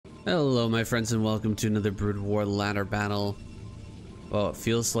Hello my friends and welcome to another Broodwar ladder battle. Well, it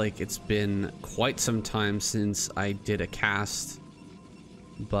feels like it's been quite some time since I did a cast,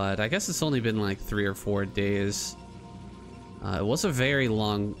 but I guess it's only been like 3 or 4 days. It was a very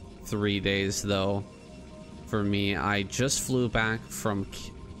long 3 days though for me. I just flew back from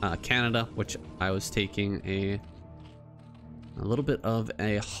Canada, which I was taking a little bit of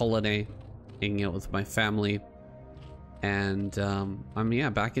a holiday, hanging out with my family. And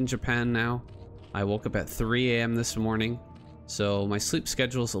I'm back in Japan now. I woke up at 3 a.m. this morning, so my sleep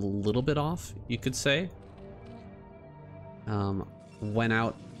schedule is a little bit off, you could say. Went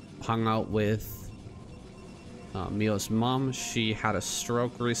out, hung out with Mio's mom. She had a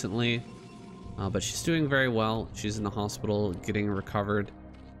stroke recently, but she's doing very well. She's in the hospital getting recovered.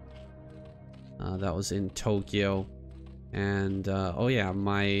 That was in Tokyo. And oh yeah,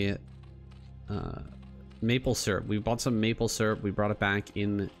 my maple syrup. We bought some maple syrup. We brought it back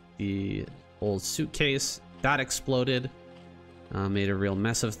in the old suitcase. That exploded. Made a real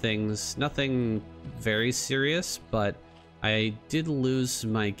mess of things. Nothing very serious, but I did lose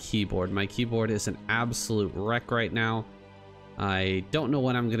my keyboard. My keyboard is an absolute wreck right now. I don't know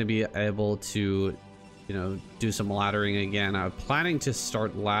when I'm going to be able to, do some laddering again. I'm planning to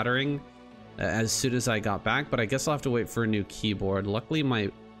start laddering as soon as I got back, but I guess I'll have to wait for a new keyboard. Luckily, my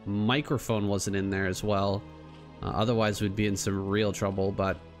microphone wasn't in there as well, otherwise we'd be in some real trouble.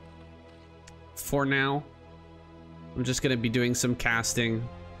 But for now, I'm just gonna be doing some casting.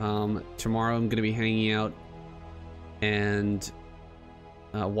 Tomorrow I'm gonna be hanging out and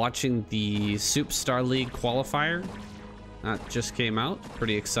watching the Soup Star League qualifier that just came out.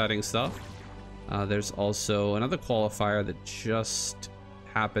 Pretty exciting stuff. There's also another qualifier that just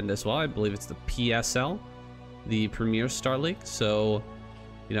happened as well. I believe it's the PSL, the Premier Star League. So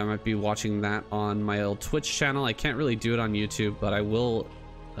I might be watching that on my old Twitch channel. I can't really do it on YouTube, but I will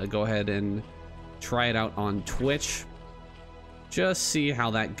go ahead and try it out on Twitch. Just see how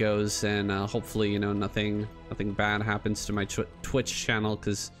that goes, and hopefully, nothing bad happens to my Twitch channel,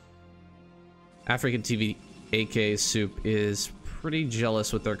 because African TV, aka Soup, is pretty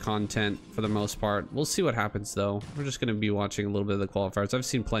jealous with their content for the most part. We'll see what happens though. We're just going to be watching a little bit of the qualifiers. I've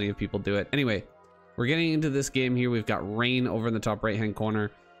seen plenty of people do it. Anyway, we're getting into this game here. We've got Rain over in the top right hand corner,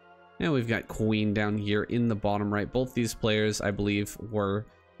 and we've got Queen down here in the bottom right. Both these players, I believe, were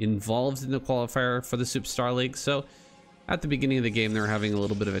involved in the qualifier for the Soup Star League. So at the beginning of the game, they were having a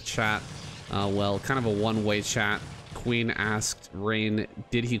little bit of a chat. Well, kind of a one-way chat. Queen asked Rain,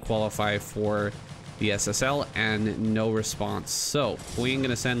 did he qualify for the SSL, and no response. So Queen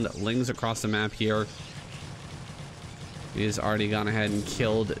gonna send Lings across the map here. He's already gone ahead and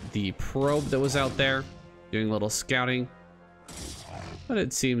killed the probe that was out there, doing a little scouting. But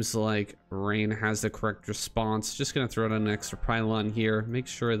it seems like Rain has the correct response. Just gonna throw down an extra pylon here. Make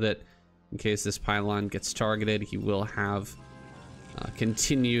sure that in case this pylon gets targeted, he will have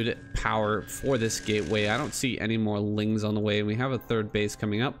continued power for this gateway. I don't see any more Lings on the way. We have a third base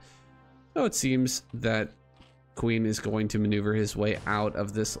coming up. So it seems that Queen is going to maneuver his way out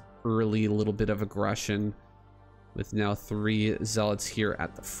of this early little bit of aggression, with now 3 zealots here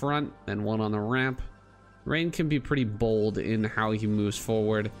at the front and 1 on the ramp. Rain can be pretty bold in how he moves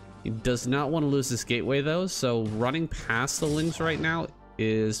forward. He does not want to lose this gateway though, so running past the Lings right now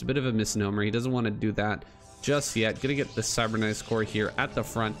is a bit of a misnomer. He doesn't want to do that just yet. Gonna get the Cybernetics core here at the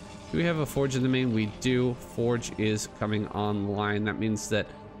front. Do we have a Forge in the main? We do. Forge is coming online. That means that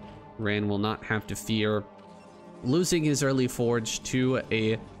Rain will not have to fear losing his early Forge to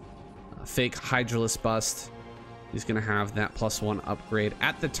a fake Hydralisk bust. He's gonna have that +1 upgrade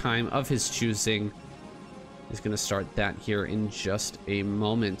at the time of his choosing. He's gonna start that here in just a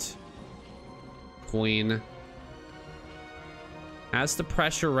moment. Queen has the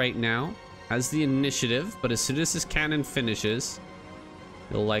pressure right now, has the initiative, but as soon as his cannon finishes,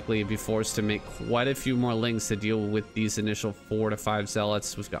 he'll likely be forced to make quite a few more Lings to deal with these initial 4 to 5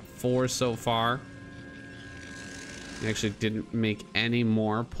 zealots. We've got 4 so far. He actually didn't make any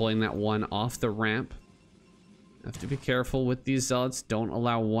more, pulling that 1 off the ramp. Have to be careful with these zealots. Don't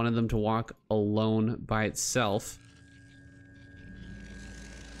allow one of them to walk alone by itself.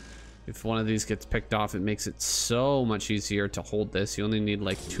 If one of these gets picked off, it makes it so much easier to hold this. You only need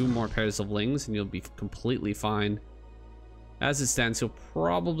like 2 more pairs of Lings and you'll be completely fine. As it stands, he'll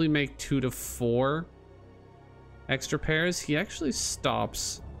probably make 2 to 4 extra pairs. He actually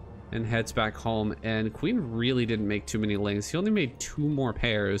stops and heads back home, and Queen really didn't make too many Lings. He only made 2 more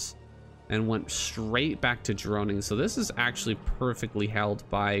pairs and went straight back to droning. So this is actually perfectly held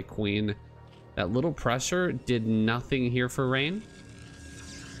by Queen. That little pressure did nothing here for Rain.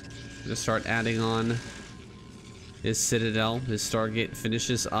 Just start adding on His Citadel, his Stargate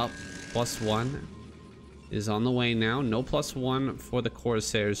finishes up. +1 is on the way now. No +1 for the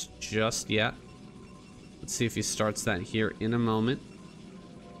Corsairs just yet. Let's see if he starts that here in a moment.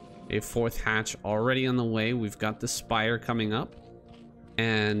 A 4th hatch already on the way. We've got the Spire coming up.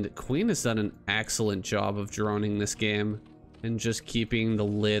 And Queen has done an excellent job of droning this game and just keeping the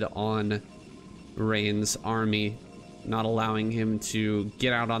lid on Rain's army, not allowing him to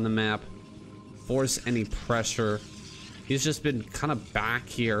get out on the map, force any pressure. He's just been kind of back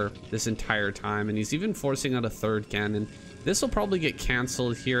here this entire time, and he's even forcing out a 3rd cannon. This will probably get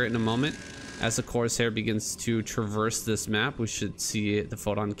canceled here in a moment. As the Corsair begins to traverse this map, we should see the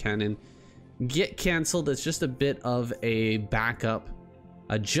photon cannon get canceled. It's just a bit of a backup,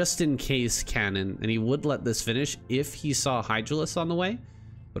 a just-in-case cannon, and he would let this finish if he saw Hydralisk on the way,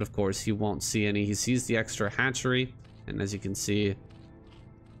 but of course he won't see any. He sees the extra hatchery, and as you can see,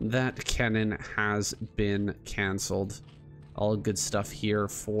 that cannon has been canceled. All good stuff here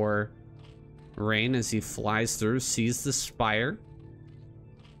for Rain as he flies through, sees the Spire.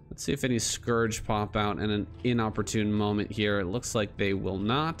 Let's see if any Scourge pop out in an inopportune moment here. It looks like they will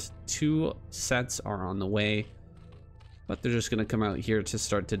not. 2 sets are on the way, but they're just going to come out here to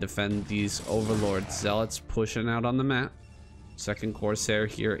start to defend these Overlord Zealots pushing out on the map. 2nd Corsair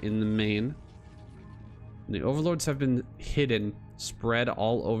here in the main. And the Overlords have been hidden, spread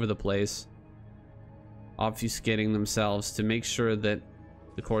all over the place, obfuscating themselves to make sure that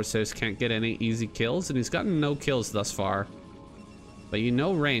the Corsairs can't get any easy kills, and he's gotten no kills thus far. But you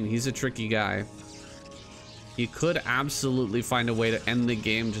know Rain, he's a tricky guy. He could absolutely find a way to end the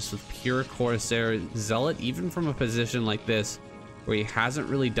game just with pure Corsair Zealot, even from a position like this, where he hasn't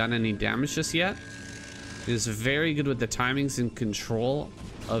really done any damage just yet. He is very good with the timings and control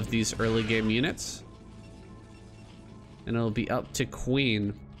of these early game units. And it'll be up to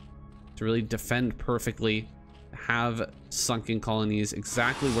Queen to really defend perfectly, have sunken colonies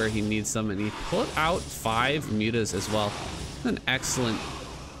exactly where he needs them, and he put out 5 mutas as well. An excellent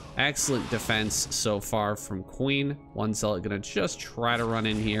defense so far from Queen. 1 Zealot gonna just try to run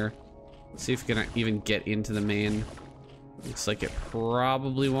in here. Let's see if he can even get into the main. Looks like it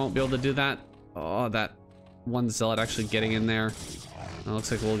probably won't be able to do that. Oh, that 1 Zealot actually getting in there. It looks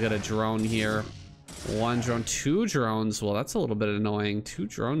like we'll get a drone here. 1 drone, 2 drones. Well, that's a little bit annoying. 2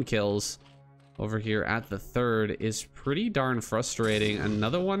 drone kills over here at the 3rd is pretty darn frustrating.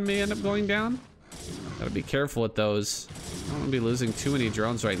 Another one may end up going down. Gotta be careful with those. I don't want to be losing too many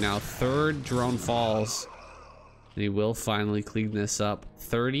drones right now. 3rd drone falls. And he will finally clean this up.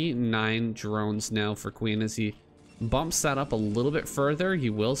 39 drones now for Queen. As he bumps that up a little bit further, he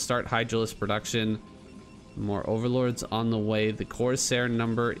will start Hydralisk production. More Overlords on the way. The Corsair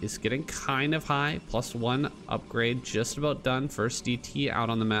number is getting kind of high. +1 upgrade just about done. First DT out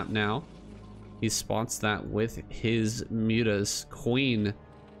on the map now. He spots that with his mutas. Queen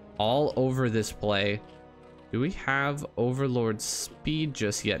all over this play. Do we have Overlord speed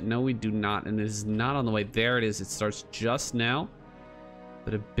just yet? No, we do not, and it is not on the way. There it is. It starts just now,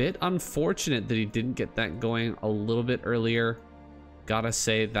 but a bit unfortunate that he didn't get that going a little bit earlier. Gotta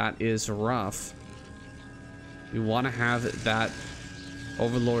say, that is rough. You want to have that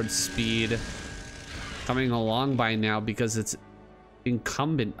Overlord speed coming along by now, because it's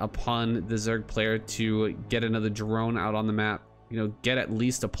incumbent upon the Zerg player to get another drone out on the map. You know, get at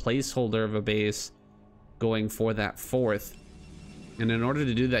least a placeholder of a base going for that 4th. And in order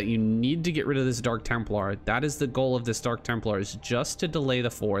to do that, you need to get rid of this Dark Templar. That is the goal of this Dark Templar, is just to delay the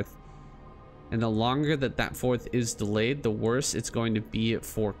 4th. And the longer that 4th is delayed, the worse it's going to be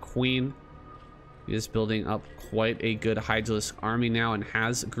for Queen. He is building up quite a good Hydralisk army now and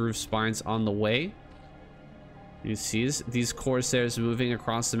has Groove Spines on the way. You see these Corsairs moving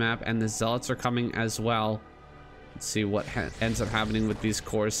across the map, and the Zealots are coming as well. Let's see what ends up happening with these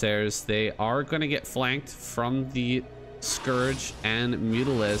Corsairs. They are going to get flanked from the Scourge and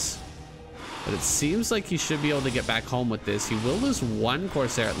Mutalisk, but it seems like he should be able to get back home with this. He will lose 1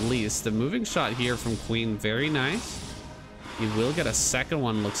 Corsair at least. The moving shot here from Queen, very nice. He will get a 2nd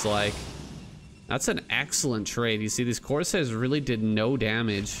one, looks like. That's an excellent trade. You see, these Corsairs really did no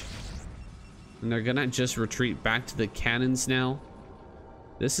damage, and they're gonna just retreat back to the cannons now.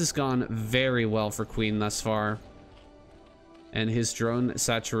 This has gone very well for Queen thus far, and his drone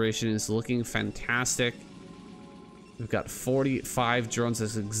saturation is looking fantastic. We've got 45 drones.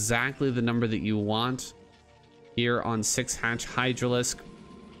 That's exactly the number that you want here on 6 hatch Hydralisk.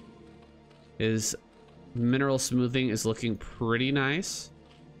 His mineral smoothing is looking pretty nice.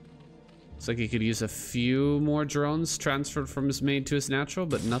 Looks like he could use a few more drones transferred from his main to his natural,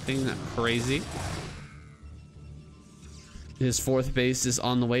 but nothing crazy. His fourth base is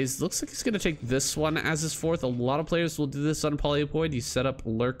on the way. Looks like he's going to take this one as his fourth. A lot of players will do this on Polypoid. You set up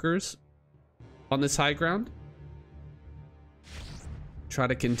lurkers on this high ground. Try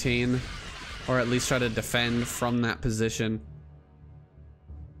to contain, or at least try to defend from that position.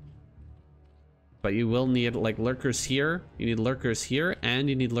 But you will need like lurkers here. You need lurkers here, and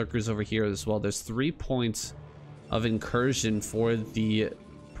you need lurkers over here as well. There's 3 points of incursion for the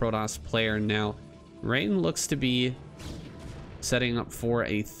Protoss player now. Rain looks to be setting up for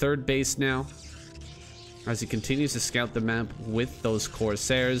a third base now as he continues to scout the map with those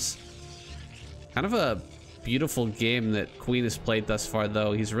Corsairs. Kind of a beautiful game that Queen has played thus far,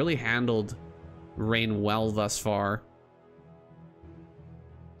 though. He's really handled Rain well thus far.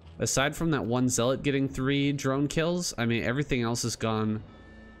 Aside from that one Zealot getting 3 drone kills, I mean, everything else has gone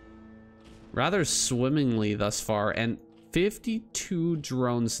rather swimmingly thus far. And 52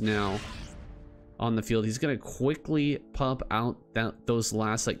 drones now on the field. He's going to quickly pump out those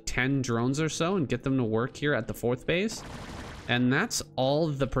last like 10 drones or so and get them to work here at the fourth base. And that's all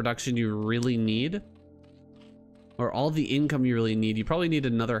the production you really need, or all the income you really need. You probably need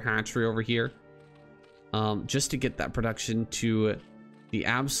another hatchery over here just to get that production to the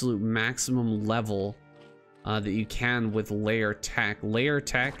absolute maximum level that you can with layer tech. Layer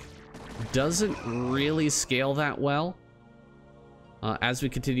tech doesn't really scale that well. As we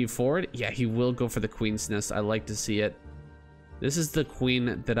continue forward, yeah, he will go for the Queen's Nest. I like to see it. This is the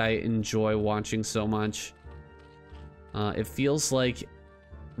Queen that I enjoy watching so much. It feels like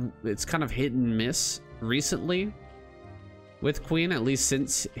it's kind of hit and miss recently with Queen, at least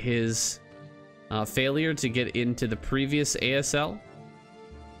since his failure to get into the previous ASL.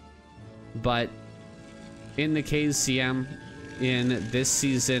 But in the KZM, in this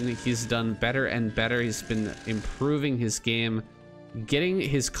season, he's done better and better. He's been improving his game. Getting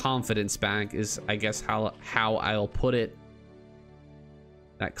his confidence back is, I guess, how I'll put it.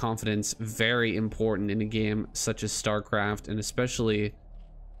 That confidence, very important in a game such as Starcraft, and especially,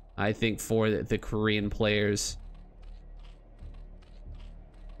 I think, for the Korean players.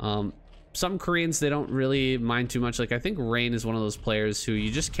 Some Koreans, they don't really mind too much. Like, I think Rain is one of those players who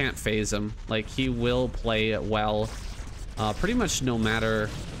you just can't phase him. Like, he will play well pretty much no matter,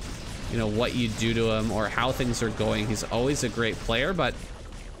 you know, what you do to him or how things are going. He's always a great player. But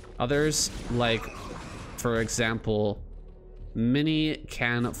others, like, for example, Mini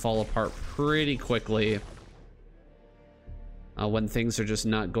can fall apart pretty quickly when things are just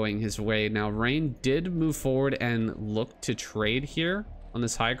not going his way. Now, Rain did move forward and look to trade here on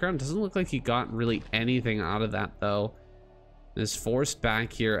this high ground. Doesn't look like he got really anything out of that, though. Is forced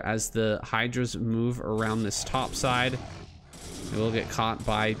back here as the Hydras move around this top side. They will get caught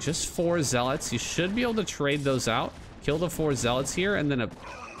by just 4 Zealots. You should be able to trade those out. Kill the 4 Zealots here and then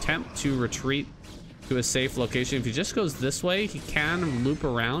attempt to retreat to a safe location. If he just goes this way, he can loop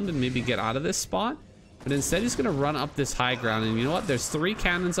around and maybe get out of this spot. But instead, he's going to run up this high ground. And you know what? There's 3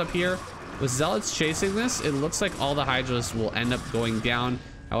 cannons up here. With Zealots chasing this, it looks like all the Hydras will end up going down.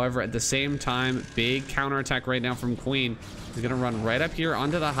 However, at the same time, big counterattack right now from Queen. He's going to run right up here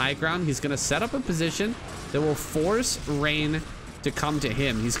onto the high ground. He's going to set up a position that will force Rain to come to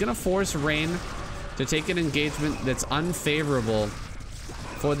him. He's going to force Rain to take an engagement that's unfavorable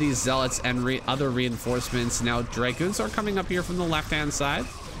for these Zealots and other reinforcements. Now, Dragoons are coming up here from the left-hand side.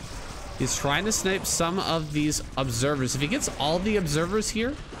 He's trying to snipe some of these observers. If he gets all the observers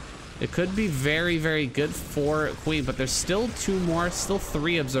here, it could be very, very good for Queen, but there's still 2 more, still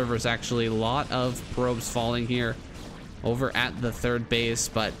 3 observers, actually. A lot of probes falling here over at the third base,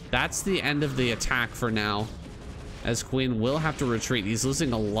 but that's the end of the attack for now, as Queen will have to retreat. He's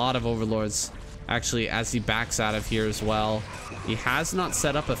losing a lot of overlords, actually, as he backs out of here as well. He has not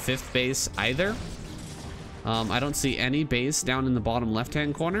set up a 5th base either. I don't see any base down in the bottom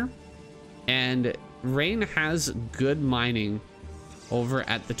left-hand corner, and Rain has good mining over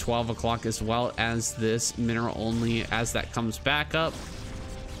at the 12 o'clock, as well as this mineral only. As that comes back up,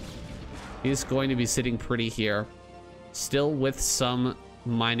 he's going to be sitting pretty here, still with some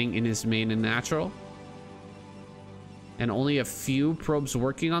mining in his main and natural, and only a few probes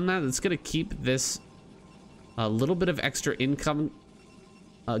working on that. It's going to keep this a little bit of extra income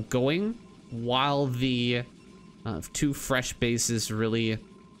going while the 2 fresh bases really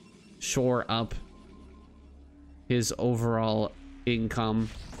shore up his overall income.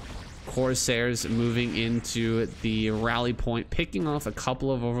 Corsairs moving into the rally point, picking off a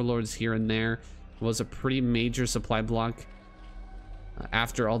couple of overlords here and there. It was a pretty major supply block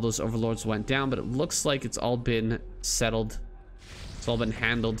after all those overlords went down, but it looks like it's all been settled. It's all been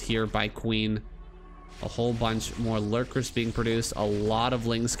handled here by Queen. A whole bunch more lurkers being produced. A lot of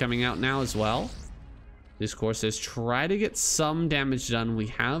lings coming out now as well. These courses try to get some damage done. We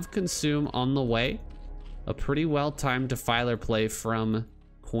have Consume on the way. A pretty well-timed Defiler play from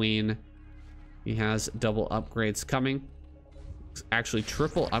Queen. He has double upgrades coming. Actually,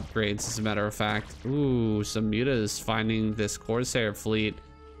 triple upgrades, as a matter of fact. Ooh, some mutas finding this Corsair fleet.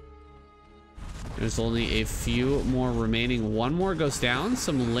 There's only a few more remaining. One more goes down.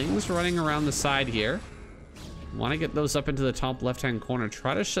 Some Lings running around the side here. Want to get those up into the top left-hand corner.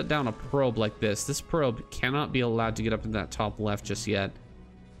 Try to shut down a probe like this. This probe cannot be allowed to get up in that top left just yet.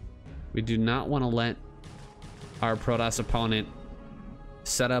 We do not want to let our Protoss opponent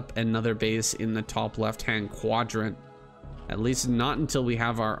set up another base in the top left-hand quadrant. At least not until we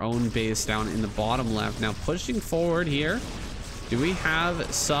have our own base down in the bottom left. Now pushing forward here. Do we have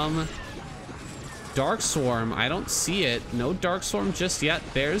some Dark Swarm? I don't see it. No Dark Swarm just yet.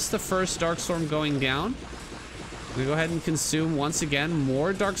 There's the first Dark Swarm going down. We go ahead and consume once again.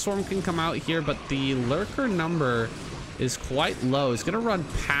 More Dark Swarm can come out here, but the lurker number is quite low. It's gonna run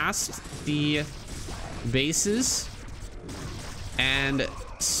past the bases and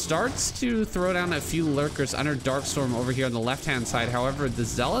starts to throw down a few lurkers under Dark Storm over here on the left-hand side. However, the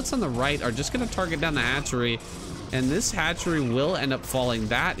zealots on the right are just gonna target down the hatchery, and this hatchery will end up falling.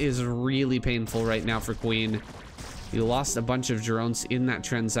 That is really painful right now for Queen. You lost a bunch of drones in that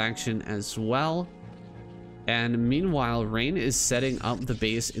transaction as well. And meanwhile, Rain is setting up the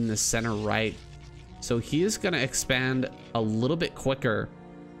base in the center right. So he is going to expand a little bit quicker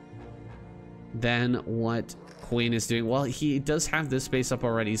than what Queen is doing. Well, he does have this base up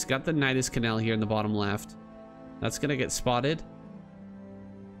already. He's got the Nidus Canal here in the bottom left. That's going to get spotted.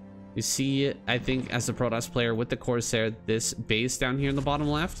 You see, I think, as a Protoss player with the Corsair, this base down here in the bottom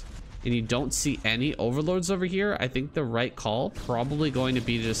left, and you don't see any Overlords over here. I think the right call probably going to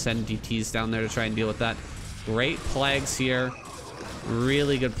be to just send DTs down there to try and deal with that. Great plagues here.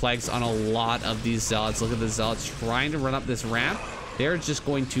 Really good plagues on a lot of these zealots. Look at the zealots trying to run up this ramp. They're just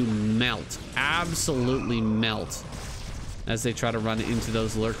going to melt. Absolutely melt. As they try to run into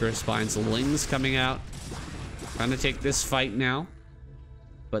those lurker spines. Lings coming out. Trying to take this fight now.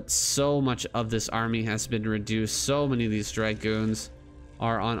 But so much of this army has been reduced. So many of these Dragoons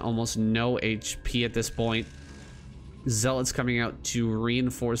are on almost no HP at this point. Zealots coming out to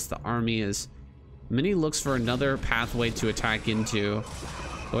reinforce the army as Mini looks for another pathway to attack into.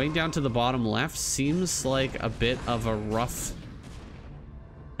 Going down to the bottom left seems like a bit of a rough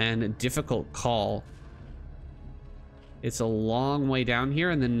and difficult call. It's a long way down here,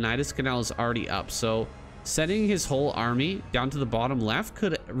 and the Nidus Canal is already up. So sending his whole army down to the bottom left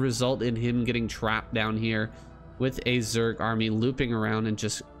could result in him getting trapped down here with a Zerg army looping around and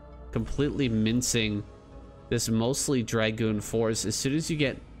just completely mincing this mostly Dragoon force. As soon as you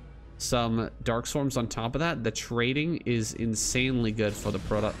get some Dark Swarms on top of that, the trading is insanely good for the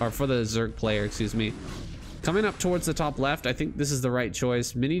Zerg player, excuse me. Coming up towards the top left, I think this is the right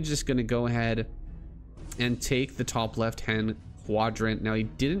choice. Mini just gonna go ahead and take the top left-hand quadrant. Now, he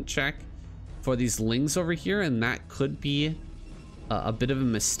didn't check for these Lings over here, and that could be a bit of a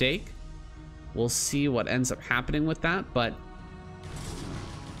mistake. We'll see what ends up happening with that, but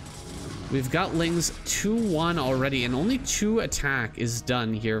we've got Lings 2-1 already, and only 2 attack is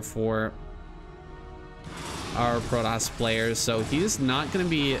done here for our Protoss players. So he is not going to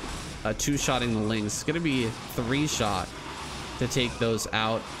be 2-shotting the Lings. It's going to be 3-shot to take those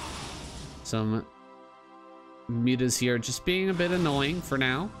out. Some mutas here just being a bit annoying for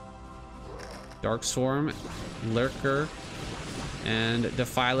now. Dark Swarm, Lurker, and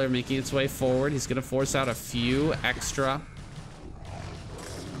Defiler making its way forward. He's going to force out a few extra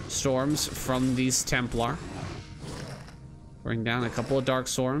storms from these Templar. Bring down a couple of Dark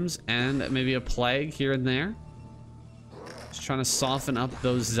Storms and maybe a Plague here and there. Just trying to soften up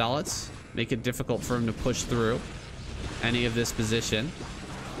those Zealots. Make it difficult for him to push through any of this position.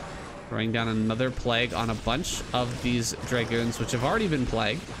 Bring down another Plague on a bunch of these Dragoons, which have already been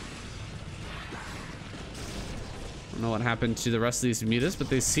plagued. Don't know what happened to the rest of these mutas, but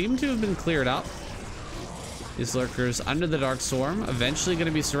they seem to have been cleared up. These lurkers under the Dark Swarm, eventually going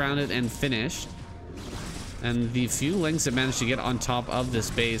to be surrounded and finished. And the few Lings that managed to get on top of this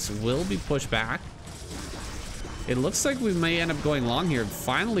base will be pushed back. It looks like we may end up going long here.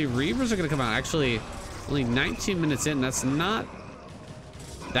 Finally, Reavers are going to come out. Actually, only 19 minutes in. That's not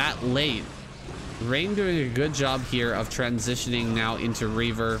that late. Rain doing a good job here of transitioning now into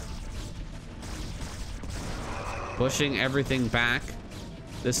Reaver. Pushing everything back.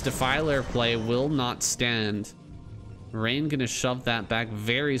 This Defiler play will not stand. Rain gonna shove that back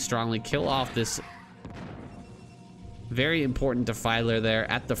very strongly. Kill off this very important Defiler there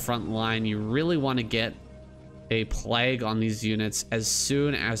at the front line. You really want to get a Plague on these units as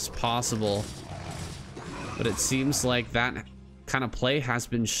soon as possible. But it seems like that kind of play has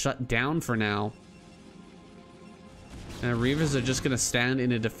been shut down for now. And Reavers are just going to stand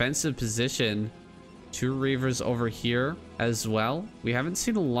in a defensive position. 2 Reavers over here as well. We haven't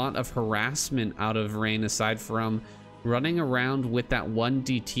seen a lot of harassment out of Rain aside from running around with that 1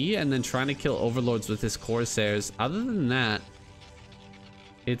 DT and then trying to kill overlords with his Corsairs. Other than that,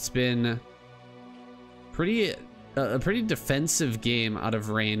 it's been a pretty defensive game out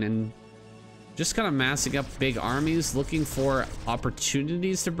of Rain, and just kind of massing up big armies, looking for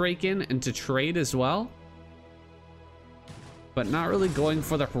opportunities to break in and to trade as well, but not really going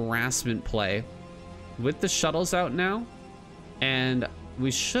for the harassment play. With the shuttles out now, and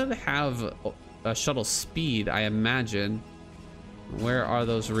we should have a shuttle speed, I imagine. Where are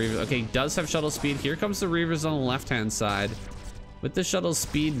those Reavers? Okay, does have shuttle speed. Here comes the Reavers on the left-hand side. With the shuttle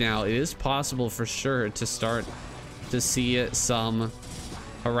speed now, it is possible for sure to start to see some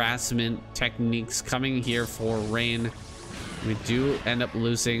harassment techniques coming here for Rain. We do end up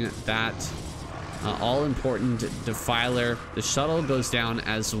losing that all-important Defiler. The shuttle goes down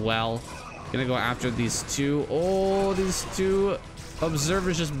as well. Gonna go after these 2. Oh, these 2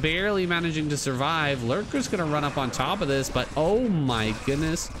 observers just barely managing to survive. Lurker's gonna run up on top of this, but oh my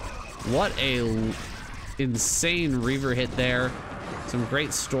goodness, what a insane Reaver hit there. Some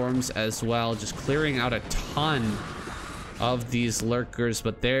great storms as well, just clearing out a ton of these Lurkers,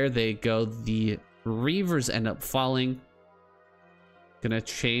 but there they go. The Reavers end up falling. Gonna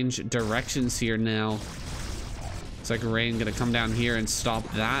change directions here now. Looks like Rain gonna come down here and stop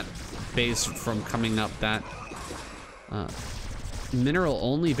that base from coming up. That mineral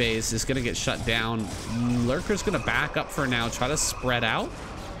only base is gonna get shut down. Lurker's gonna back up for now, try to spread out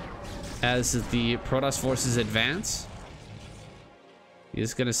as the Protoss forces advance.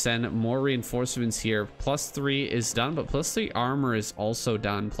 He's gonna send more reinforcements here. +3 is done, but +3 armor is also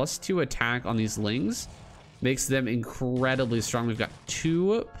done. +2 attack on these Lings makes them incredibly strong. We've got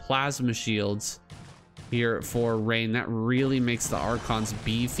 2 plasma shields here for Rain. That really makes the Archons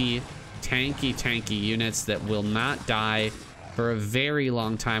beefy, tanky units that will not die for a very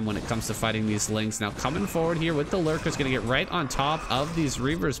long time when it comes to fighting these Lings. Now coming forward here with the Lurkers, gonna get right on top of these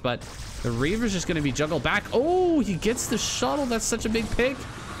Reavers, but the Reaver's just gonna be juggled back. Oh, he gets the shuttle. That's such a big pick.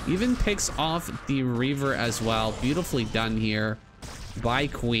 Even picks off the Reaver as well. Beautifully done here by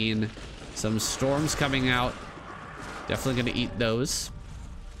Queen. Some storms coming out. Definitely gonna eat those,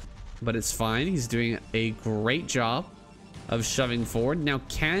 but it's fine. He's doing a great job of shoving forward. Now,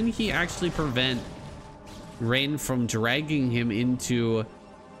 can he actually prevent Rain from dragging him into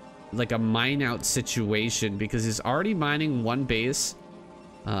like a mine out situation? Because he's already mining 1 base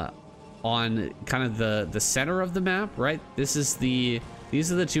on kind of the center of the map, right? These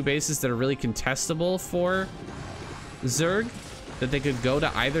are the 2 bases that are really contestable for Zerg, that they could go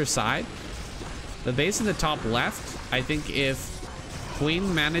to either side. The base in the top left, I think if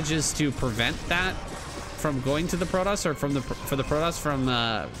Queen manages to prevent that from going to the Protoss, or for the Protoss from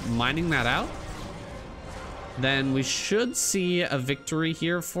mining that out, then we should see a victory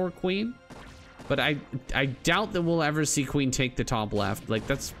here for Queen. But I doubt that we'll ever see Queen take the top left. Like,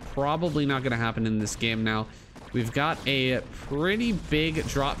 that's probably not going to happen in this game. Now, we've got a pretty big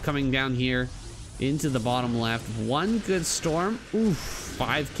drop coming down here into the bottom left. 1 good storm. Oof,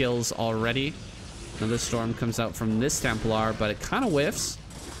 5 kills already. Another storm comes out from this Templar, but it kind of whiffs.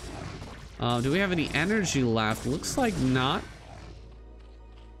 Do we have any energy left? Looks like not.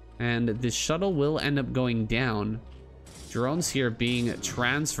 And the shuttle will end up going down. Drones here being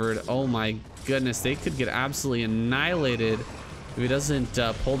transferred. Oh my goodness, they could get absolutely annihilated if he doesn't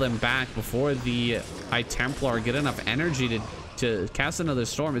pull them back before the High Templar get enough energy to cast another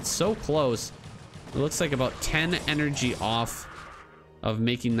storm. It's so close. It looks like about 10 energy off of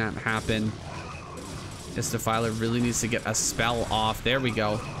making that happen. This Defiler really needs to get a spell off. There we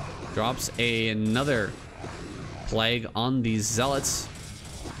go. Drops another plague on these Zealots.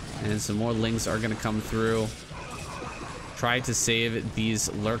 And some more Lings are going to come through. Try to save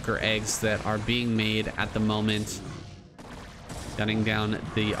these Lurker eggs that are being made at the moment. Gunning down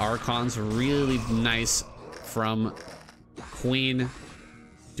the Archons. Really nice from Queen.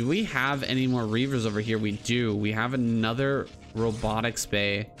 Do we have any more Reavers over here? We do. We have another Robotics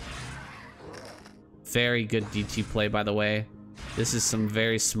Bay. Very good DT play, by the way. This is some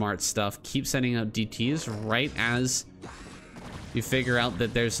very smart stuff. Keep sending out DTs right as you figure out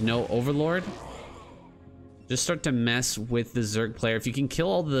that there's no Overlord. Just start to mess with the Zerg player. If you can kill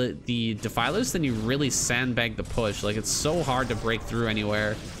all the Defilers, then you really sandbag the push. Like, it's so hard to break through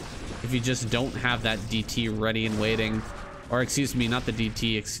anywhere if you just don't have that DT ready and waiting. Or excuse me, not the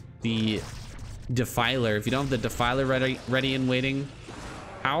DT, it's the Defiler. If you don't have the Defiler ready and waiting,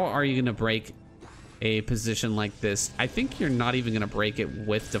 how are you gonna break a position like this. I think you're not even going to break it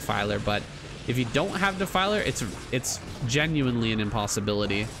with Defiler, but if you don't have Defiler, it's genuinely an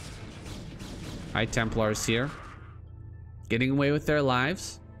impossibility. High Templars here, getting away with their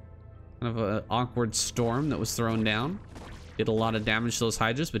lives. Kind of an awkward storm that was thrown down. Did a lot of damage to those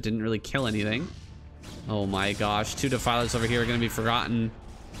Hydras, but didn't really kill anything. Oh my gosh, 2 Defilers over here are going to be forgotten.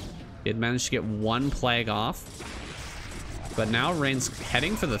 He had managed to get 1 Plague off. But now Rain's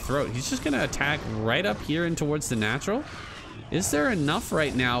heading for the throat. He's just going to attack right up here and towards the natural. Is there enough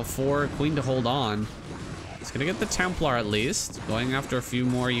right now for Queen to hold on? He's going to get the Templar at least. Going after a few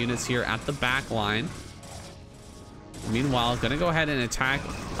more units here at the back line. Meanwhile, going to go ahead and attack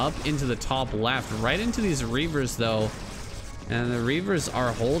up into the top left. Right into these Reavers though. And the Reavers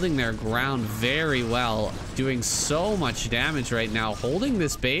are holding their ground very well. Doing so much damage right now. Holding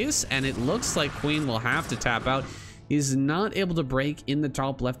this base, and it looks like Queen will have to tap out. He's not able to break in the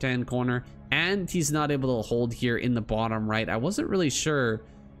top left-hand corner, and he's not able to hold here in the bottom right. I wasn't really sure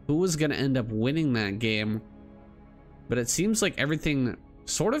who was going to end up winning that game, but it seems like everything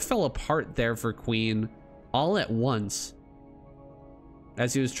sort of fell apart there for Queen all at once.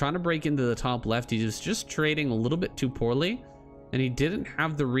 As he was trying to break into the top left, he was just trading a little bit too poorly, and he didn't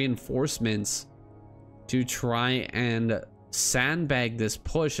have the reinforcements to try and sandbag this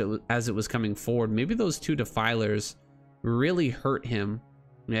push as it was coming forward. Maybe those 2 Defilers really hurt him.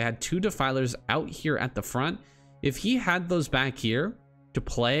 They had 2 Defilers out here at the front. If he had those back here to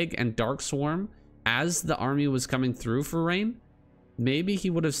Plague and Dark Swarm as the army was coming through for Rain, maybe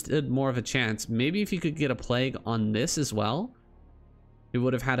he would have stood more of a chance. Maybe if he could get a Plague on this as well, he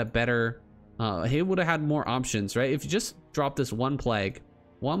would have had a better he would have had more options, right? If you just drop this one plague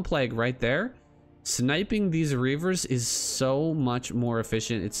right there, sniping these Reavers is so much more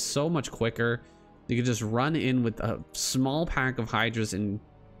efficient. It's so much quicker. You can just run in with a small pack of Hydras and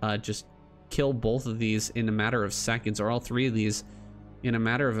just kill both of these in a matter of seconds, or all 3 of these in a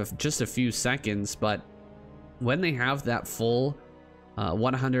matter of just a few seconds. But when they have that full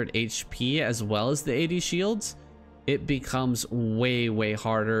 100 HP as well as the 80 shields, it becomes way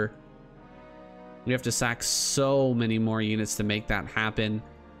harder. You have to sack so many more units to make that happen.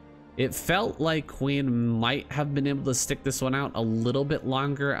 It felt like Queen might have been able to stick this one out a little bit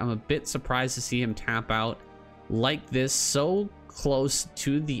longer. I'm a bit surprised to see him tap out like this, so close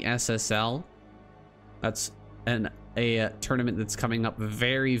to the SSL. That's a tournament that's coming up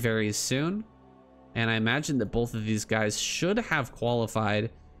very soon, and I imagine that both of these guys should have qualified.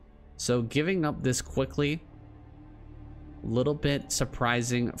 So giving up this quickly, a little bit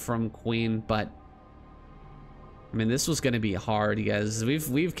surprising from Queen, but I mean, this was going to be hard, you guys.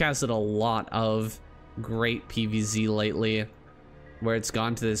 We've casted a lot of great PvZ lately, where it's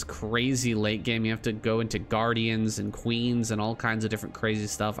gone to this crazy late game. You have to go into Guardians and Queens and all kinds of different crazy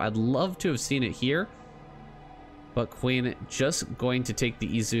stuff. I'd love to have seen it here, but Queen just going to take the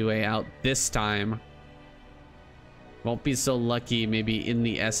easy way out this time. Won't be so lucky maybe in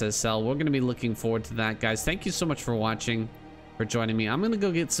the SSL. We're going to be looking forward to that, guys. Thank you so much for watching, for joining me. I'm going to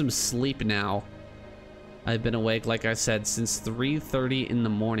go get some sleep now. I've been awake, like I said, since 3:30 in the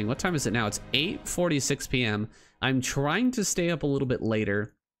morning. What time is it now? It's 8:46 p.m. I'm trying to stay up a little bit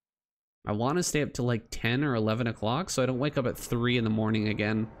later. I want to stay up to like 10 or 11 o'clock so I don't wake up at 3 in the morning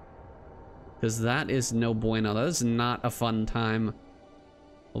again, because that is no bueno. That is not a fun time.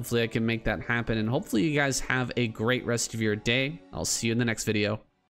 Hopefully I can make that happen, and hopefully you guys have a great rest of your day. I'll see you in the next video.